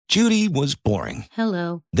Judy was boring.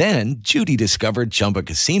 Hello. Then Judy discovered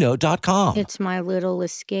ChumbaCasino.com. It's my little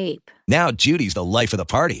escape. Now Judy's the life of the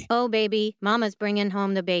party. Oh, baby, mama's bringing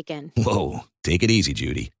home the bacon. Whoa, take it easy,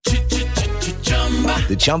 Judy.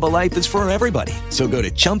 The Chumba life is for everybody. So go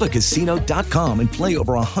to ChumbaCasino.com and play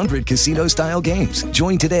over 100 casino-style games.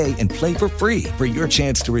 Join today and play for free for your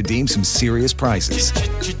chance to redeem some serious prizes.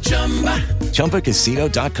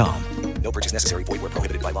 ChumbaCasino.com. No purchase necessary. Void where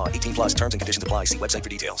prohibited by law. 18 plus terms and conditions apply. See website for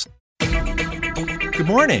details. Good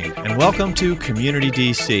morning and welcome to Community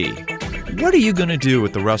DC. What are you going to do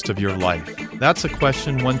with the rest of your life? That's a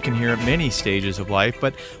question one can hear at many stages of life,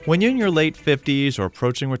 but when you're in your late 50s or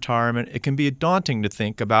approaching retirement, it can be daunting to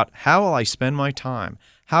think about how will I spend my time?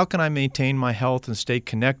 How can I maintain my health and stay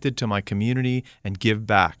connected to my community and give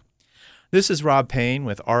back? This is Rob Payne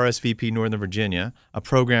with RSVP Northern Virginia, a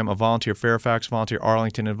program of Volunteer Fairfax, Volunteer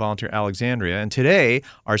Arlington, and Volunteer Alexandria. And today,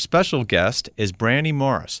 our special guest is Brandy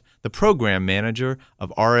Morris, the program manager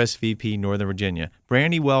of RSVP Northern Virginia.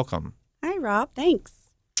 Brandy, welcome. Hi, Rob.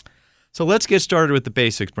 Thanks. So let's get started with the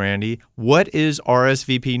basics, Brandy. What is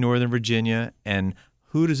RSVP Northern Virginia, and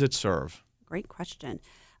who does it serve? Great question.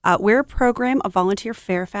 We're a program of Volunteer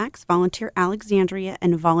Fairfax, Volunteer Alexandria,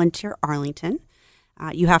 and Volunteer Arlington.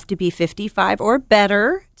 You have to be 55 or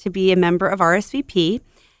better to be a member of RSVP,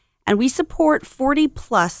 and we support 40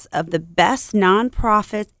 plus of the best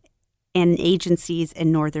nonprofits and agencies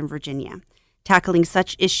in Northern Virginia, tackling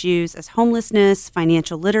such issues as homelessness,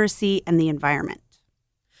 financial literacy, and the environment.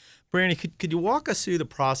 Brandy, could you walk us through the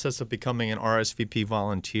process of becoming an RSVP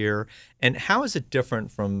volunteer, and how is it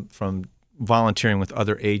different from volunteering with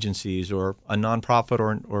other agencies or a nonprofit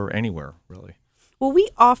or anywhere, really? Well, we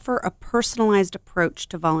offer a personalized approach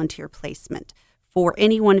to volunteer placement for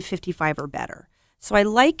anyone 55 or better. So I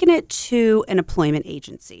liken it to an employment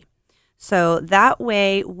agency. So that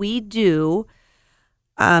way we do,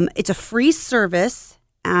 it's a free service.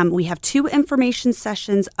 We have 2 information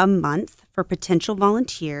sessions a month for potential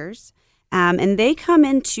volunteers, and they come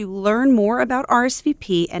in to learn more about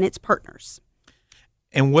RSVP and its partners.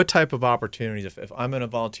 And what type of opportunities, if I'm going to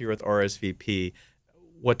volunteer with RSVP,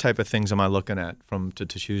 what type of things am I looking at to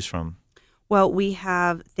choose from? Well, we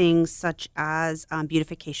have things such as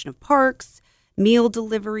beautification of parks, meal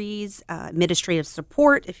deliveries, administrative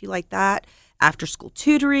support, if you like that, after-school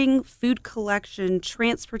tutoring, food collection,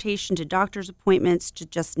 transportation to doctor's appointments, to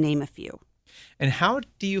just name a few. And how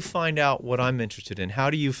do you find out what I'm interested in?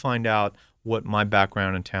 How do you find out what my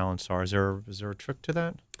background and talents are? Is there a trick to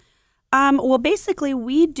that? Well, basically,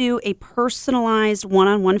 we do a personalized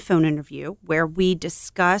one-on-one phone interview where we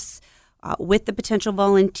discuss with the potential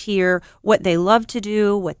volunteer what they love to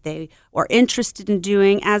do, what they are interested in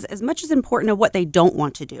doing, as much as important of what they don't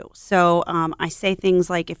want to do. So I say things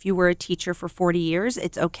like, if you were a teacher for 40 years,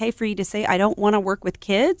 it's okay for you to say, I don't want to work with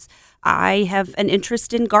kids. I have an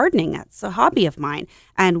interest in gardening. That's a hobby of mine.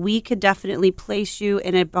 And we could definitely place you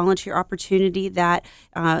in a volunteer opportunity that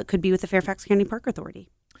could be with the Fairfax County Park Authority.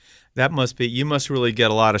 You must really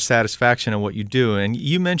get a lot of satisfaction in what you do. And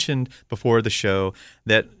you mentioned before the show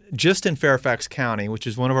that just in Fairfax County, which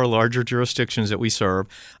is one of our larger jurisdictions that we serve,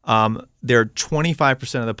 there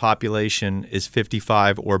 25% of the population is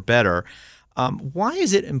 55 or better. Why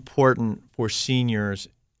is it important for seniors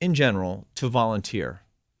in general to volunteer?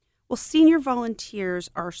 Well, senior volunteers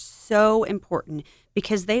are so important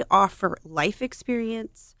because they offer life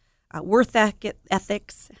experience, work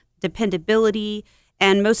ethics, dependability,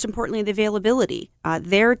 and most importantly, the availability.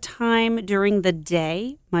 Their time during the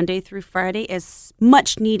day, Monday through Friday, is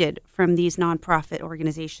much needed from these nonprofit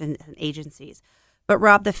organizations and agencies. But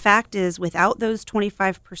Rob, the fact is, without those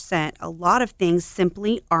 25%, a lot of things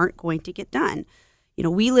simply aren't going to get done. You know,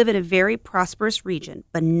 we live in a very prosperous region,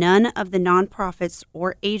 but none of the nonprofits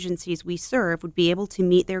or agencies we serve would be able to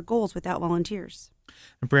meet their goals without volunteers.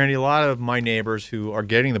 And Brandy, a lot of my neighbors who are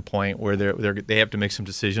getting the point where they have to make some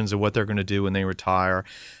decisions of what they're going to do when they retire,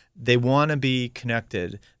 they want to be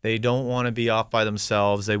connected. They don't want to be off by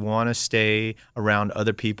themselves. They want to stay around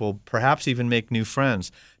other people, perhaps even make new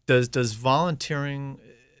friends. Does volunteering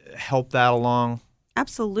help that along?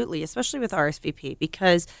 Absolutely, especially with RSVP,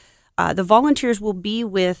 because the volunteers will be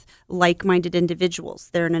with like-minded individuals.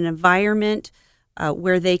 They're in an environment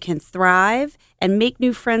where they can thrive and make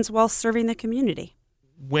new friends while serving the community.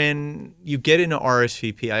 When you get into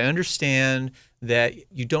RSVP, I understand that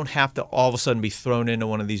you don't have to all of a sudden be thrown into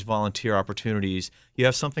one of these volunteer opportunities. You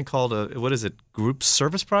have something called group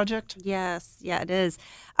service project? Yes, yeah, it is.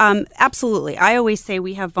 Absolutely. I always say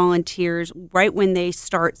we have volunteers right when they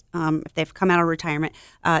start, if they've come out of retirement.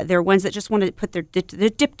 They're ones that just want to put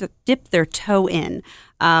dip their toe in.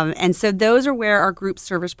 And so those are where our group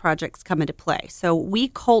service projects come into play. So we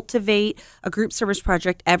cultivate a group service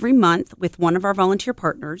project every month with one of our volunteer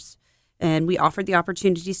partners. And we offer the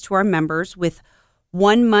opportunities to our members. With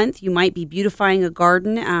 1 month, you might be beautifying a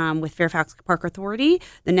garden with Fairfax Park Authority.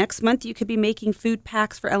 The next month, you could be making food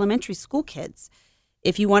packs for elementary school kids.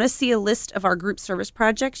 If you want to see a list of our group service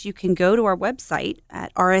projects, you can go to our website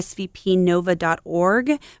at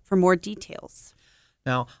rsvpnova.org for more details.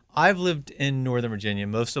 Now, I've lived in Northern Virginia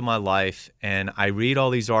most of my life, and I read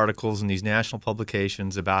all these articles in these national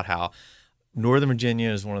publications about how Northern Virginia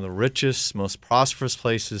is one of the richest, most prosperous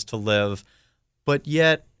places to live, but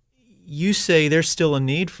yet you say there's still a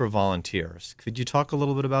need for volunteers. Could you talk a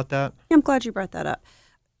little bit about that? I'm glad you brought that up.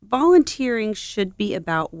 Volunteering should be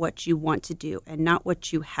about what you want to do and not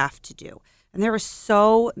what you have to do. And there are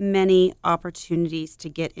so many opportunities to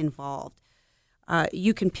get involved.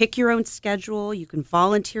 You can pick your own schedule. You can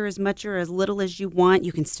volunteer as much or as little as you want.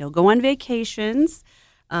 You can still go on vacations.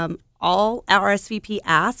 All our RSVP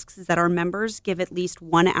asks is that our members give at least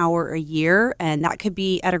 1 hour a year, and that could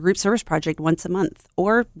be at a group service project once a month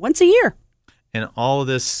or once a year. And all of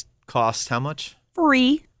this costs how much?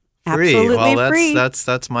 Free. Free. Absolutely Well, free.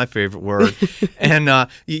 that's my favorite word. And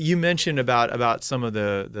you mentioned about some of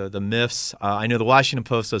the myths. I know the Washington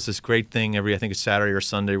Post does this great thing I think it's Saturday or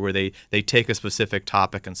Sunday, where they take a specific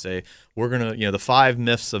topic and say, we're going to, the 5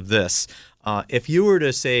 myths of this. If you were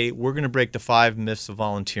to say, we're going to break the 5 myths of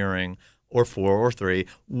volunteering, or 4 or 3,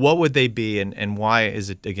 what would they be, and why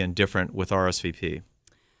is it, again, different with RSVP?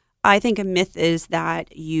 I think a myth is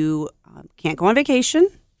that you can't go on vacation.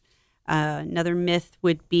 Another myth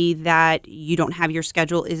would be that you don't have your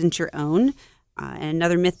schedule isn't your own. And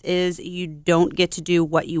another myth is you don't get to do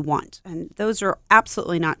what you want. And those are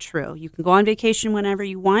absolutely not true. You can go on vacation whenever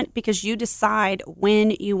you want because you decide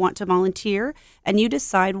when you want to volunteer and you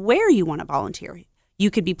decide where you want to volunteer.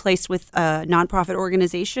 You could be placed with a nonprofit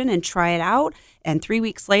organization and try it out. And 3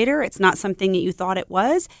 weeks later, it's not something that you thought it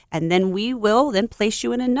was. And then we will then place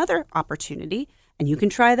you in another opportunity. And you can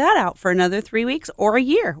try that out for another 3 weeks or a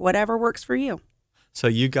year, whatever works for you. So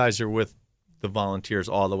you guys are with the volunteers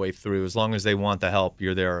all the way through. As long as they want the help,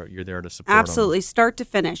 you're there to support Absolutely, them. start to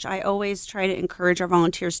finish. I always try to encourage our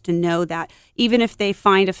volunteers to know that even if they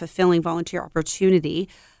find a fulfilling volunteer opportunity,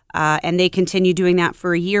 and they continue doing that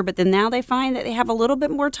for a year, but then now they find that they have a little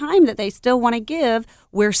bit more time that they still want to give,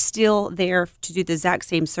 we're still there to do the exact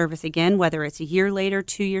same service again, whether it's a year later,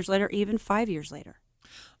 2 years later, even 5 years later.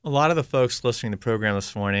 A lot of the folks listening to the program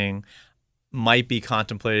this morning might be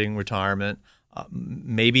contemplating retirement.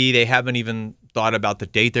 Maybe they haven't even thought about the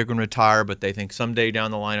date they're going to retire, but they think someday down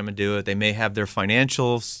the line I'm going to do it. They may have their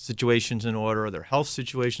financial situations in order, or their health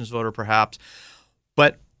situations in order perhaps.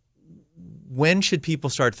 But when should people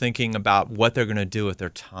start thinking about what they're going to do with their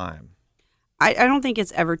time? I don't think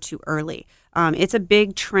it's ever too early. It's a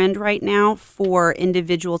big trend right now for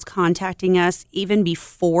individuals contacting us even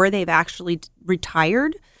before they've actually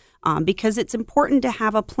retired. Because it's important to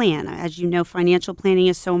have a plan. As you know, financial planning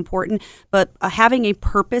is so important, but having a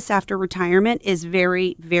purpose after retirement is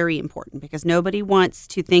very, very important because nobody wants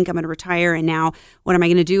to think I'm going to retire and now what am I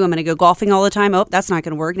going to do? I'm going to go golfing all the time. Oh, that's not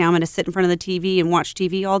going to work. Now I'm going to sit in front of the TV and watch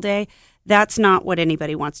TV all day. That's not what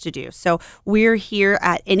anybody wants to do. So we're here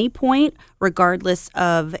at any point, regardless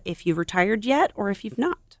of if you've retired yet or if you've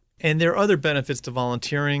not. And there are other benefits to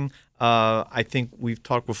volunteering. I think we've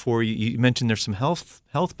talked before. You mentioned there's some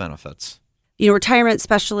health benefits. Retirement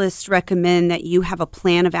specialists recommend that you have a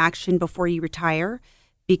plan of action before you retire,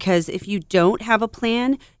 because if you don't have a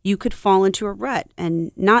plan, you could fall into a rut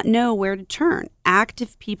and not know where to turn.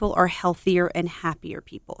 Active people are healthier and happier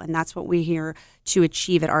people, and that's what we're here to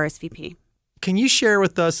achieve at RSVP. Can you share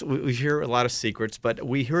with us? We hear a lot of secrets, but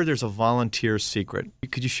we hear there's a volunteer secret.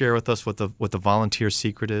 Could you share with us what the volunteer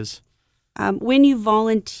secret is? When you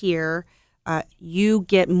volunteer, you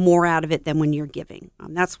get more out of it than when you're giving.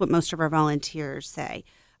 That's what most of our volunteers say.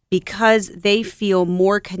 Because they feel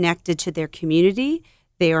more connected to their community,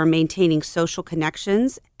 they are maintaining social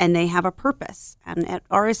connections, and they have a purpose. And at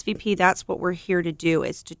RSVP, that's what we're here to do,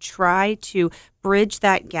 is to try to bridge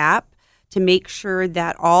that gap to make sure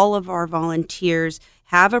that all of our volunteers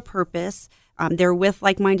have a purpose, They're with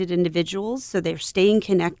like-minded individuals, so they're staying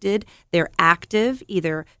connected. They're active,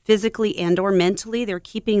 either physically and or mentally. They're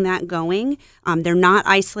keeping that going. They're not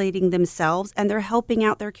isolating themselves, and they're helping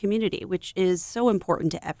out their community, which is so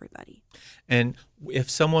important to everybody. And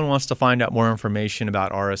if someone wants to find out more information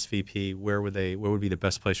about RSVP, where would be the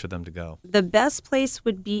best place for them to go? The best place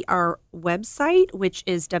would be our website, which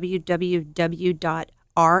is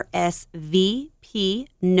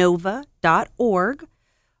www.rsvpnova.org.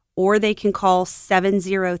 Or they can call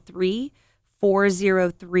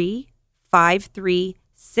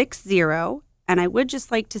 703-403-5360. And I would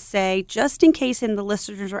just like to say, just in case the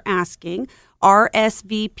listeners are asking,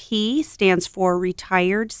 RSVP stands for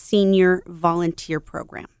Retired Senior Volunteer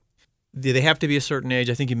Program. Do they have to be a certain age?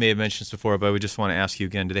 I think you may have mentioned this before, but I would just want to ask you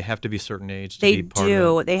again. Do they have to be a certain age to be part of it? They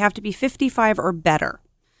do. They have to be 55 or better.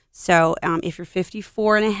 So if you're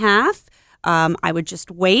 54 and a half, I would just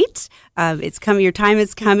wait. It's coming. Your time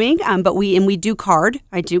is coming. But we do card.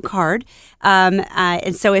 I do card.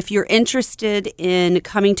 And so if you're interested in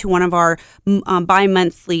coming to one of our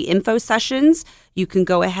bi-monthly info sessions, you can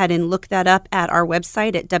go ahead and look that up at our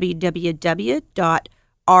website at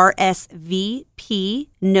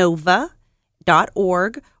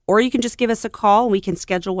www.rsvpnova.org, or you can just give us a call. We can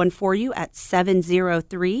schedule one for you at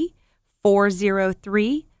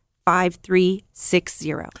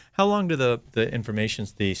 703-403-5360. How long do the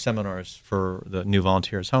seminars for the new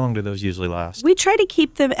volunteers, how long do those usually last? We try to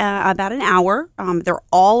keep them about an hour. They're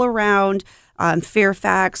all around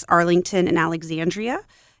Fairfax, Arlington, and Alexandria.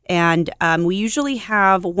 And we usually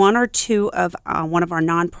have one or two of one of our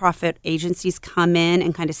nonprofit agencies come in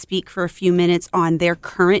and kind of speak for a few minutes on their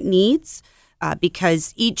current needs,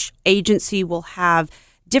 because each agency will have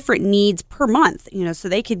different needs per month, so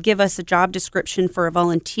they could give us a job description for a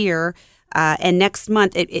volunteer, and next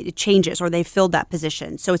month it changes, or they filled that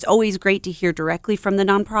position. So it's always great to hear directly from the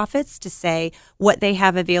nonprofits to say what they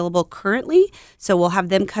have available currently. So we'll have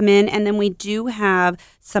them come in, and then we do have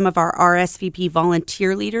some of our RSVP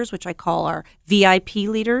volunteer leaders, which I call our VIP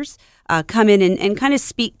leaders, come in and kind of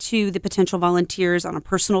speak to the potential volunteers on a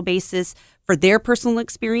personal basis for their personal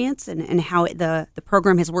experience and how the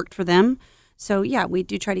program has worked for them. So, yeah, we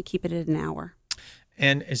do try to keep it at an hour.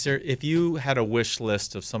 And if you had a wish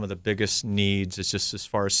list of some of the biggest needs, it's just as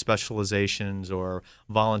far as specializations or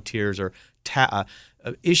volunteers or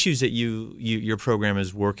issues that your program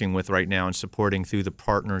is working with right now and supporting through the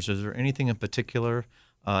partners, is there anything in particular,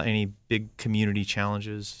 any big community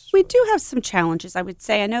challenges? We do have some challenges, I would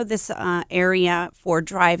say. I know this area for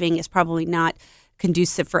driving is probably not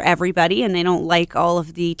conducive for everybody, and they don't like all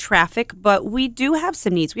of the traffic, but we do have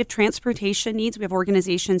some needs. We have transportation needs. We have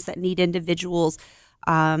organizations that need individuals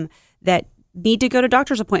that need to go to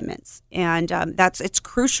doctor's appointments, and it's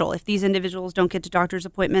crucial. If these individuals don't get to doctor's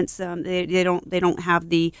appointments, they don't have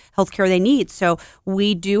the health care they need. So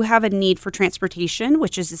we do have a need for transportation,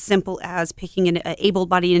 which is as simple as picking an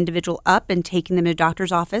able-bodied individual up and taking them to a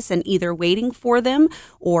doctor's office and either waiting for them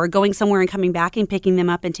or going somewhere and coming back and picking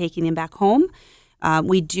them up and taking them back home.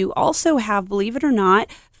 We do also have, believe it or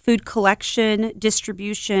not, food collection,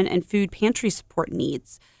 distribution, and food pantry support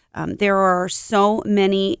needs. There are so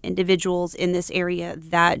many individuals in this area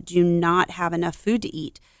that do not have enough food to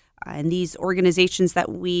eat. And these organizations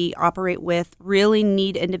that we operate with really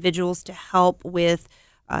need individuals to help with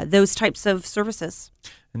those types of services.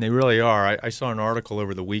 And they really are. I saw an article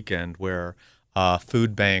over the weekend where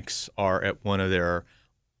food banks are at one of their,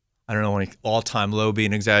 I don't know, any all-time low be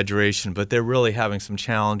an exaggeration, but they're really having some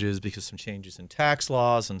challenges because some changes in tax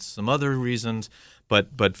laws and some other reasons.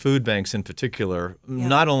 But food banks in particular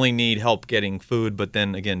not only need help getting food, but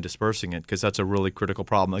then again dispersing it, because that's a really critical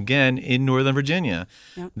problem. Again, in Northern Virginia,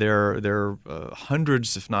 there are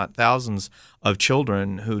hundreds, if not thousands, of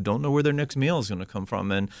children who don't know where their next meal is going to come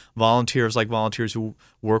from, and volunteers who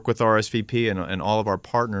work with RSVP and all of our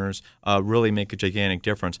partners really make a gigantic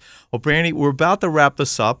difference. Well, Brandy, we're about to wrap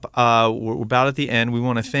this up. We're about at the end. We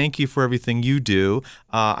want to thank you for everything you do.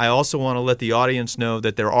 I also want to let the audience know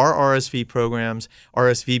that there are RSVP programs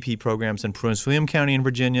in Prince William County in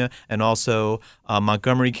Virginia, and also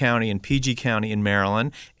Montgomery County and PG County in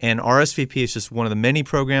Maryland. And RSVP is just one of the many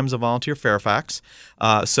programs of Volunteer Fairfax.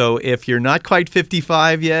 So if you're not quite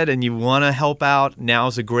 55 yet and you want to help out, now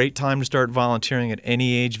is a great time to start volunteering at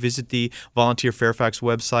any age. Visit the Volunteer Fairfax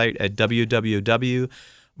website at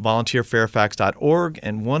www.volunteerfairfax.org.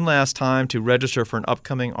 And one last time, to register for an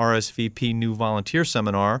upcoming RSVP New Volunteer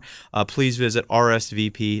Seminar, please visit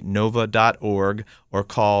rsvpnova.org or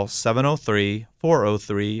call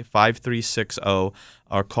 703-403-5360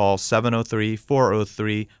 or call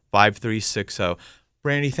 703-403-5360.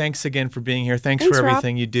 Brandy, thanks again for being here. Thanks Thanks, for Rob.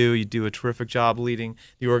 everything you do. You do a terrific job leading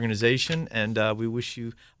the organization, and we wish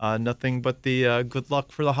you nothing but the good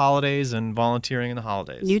luck for the holidays and volunteering in the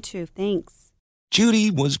holidays. You too. Thanks.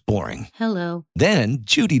 Judy was boring. Hello. Then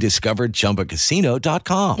Judy discovered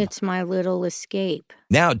ChumbaCasino.com. It's my little escape.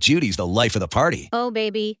 Now Judy's the life of the party. Oh,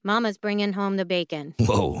 baby, mama's bringing home the bacon.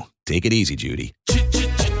 Whoa, take it easy, Judy.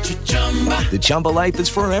 The Chumba life is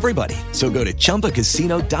for everybody. So go to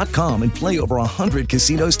ChumbaCasino.com and play over 100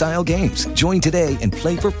 casino-style games. Join today and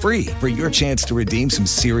play for free for your chance to redeem some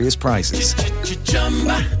serious prizes.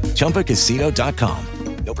 ChumbaCasino.com.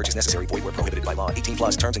 No purchase necessary. Void where prohibited by law.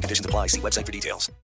 18+ terms and conditions apply. See website for details.